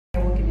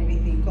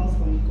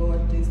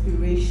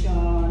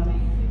inspiration.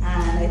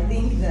 And I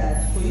think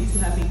that for you to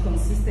have been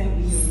consistent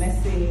with your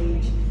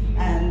message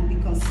and be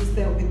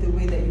consistent with the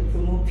way that you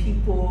promote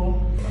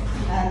people.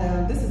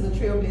 And this is the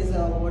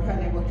Trailblazer Award, her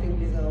Network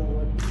Trailblazer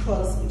Award,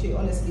 because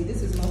honestly,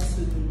 this is not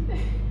to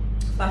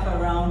faff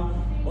around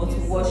or to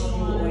watch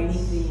you or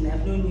anything.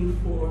 I've known you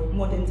for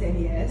more than 10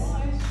 years.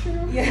 Oh, it's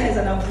true. Yes,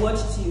 and I've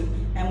watched you.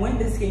 And when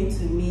this came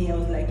to me, I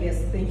was like,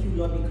 yes, thank you,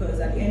 Lord, because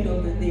at the end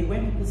of the day,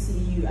 when people see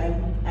you,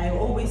 I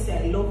always say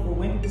I love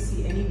when people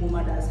see any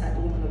woman that has had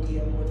the Woman of the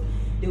Year award,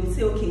 they will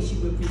say, okay, she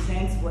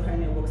represents what her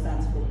network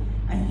stands for.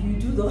 And you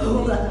do the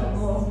whole lot and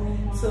more.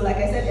 So like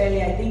I said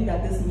earlier, I think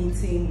that this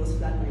meeting was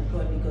planned by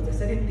God, because there's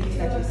certain things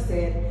that you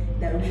said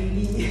that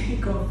really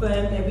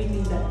confirmed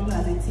everything that even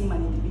as a team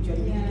and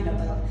individually we're thinking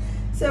about.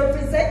 So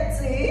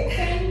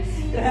presenting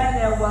the Her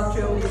Network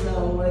Trailblazer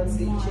Award,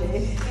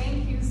 Uche.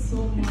 Thank you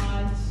so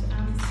much.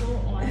 I'm so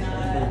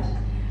honored.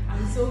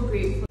 I'm so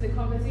grateful. The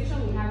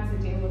conversation we had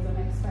today was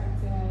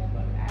unexpected,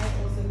 but I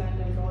also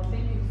learned a lot.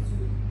 Thank you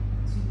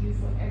to you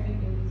for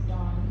everything you've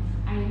done.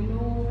 I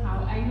know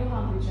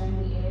how the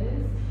journey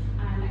is,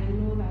 and I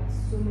know that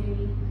so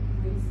many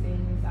great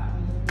things are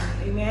on the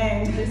way. Amen.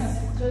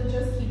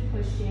 Just keep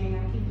pushing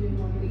and keep doing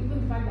what you do.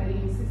 Even the fact that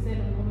you insisted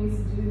on coming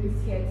to do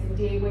this here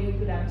today when you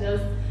could have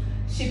just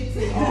shipped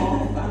it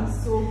off. I'm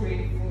so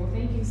grateful.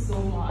 Thank you so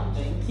much.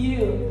 Thank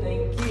you.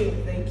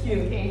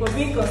 Okay. For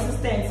being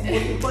consistent,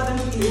 most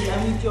importantly,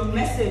 and with your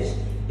message,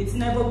 it's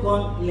never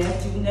gone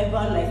left. You've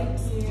never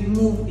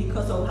moved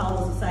because of how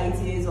the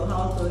society is or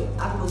how the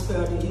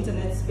atmosphere or the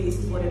internet space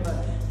is,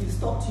 whatever. You've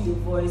stuck to your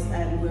voice,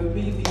 and we're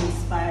really, really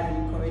inspired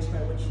and encouraged by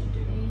what you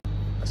do.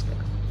 Let's go.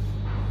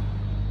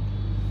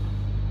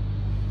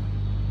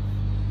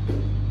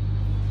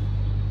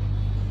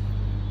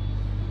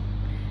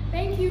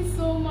 Thank you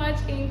so much,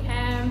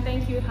 Nkem.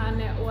 Thank you, Her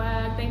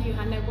Network. Thank you,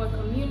 Her Network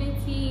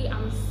community.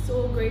 I'm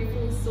so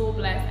grateful, so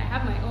blessed. I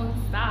have my own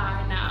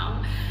star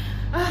now.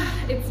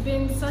 It's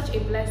been such a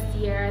blessed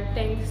year,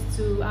 thanks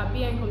to our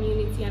BN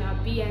community and our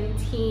BN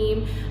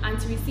team, and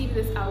to receive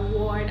this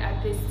award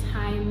at this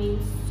time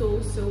means so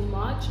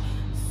much.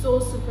 So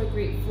super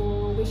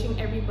grateful. Wishing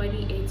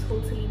everybody a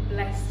totally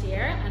blessed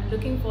year and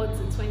looking forward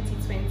to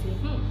 2020.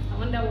 I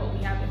wonder what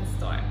we have in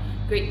store.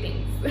 Great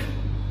things.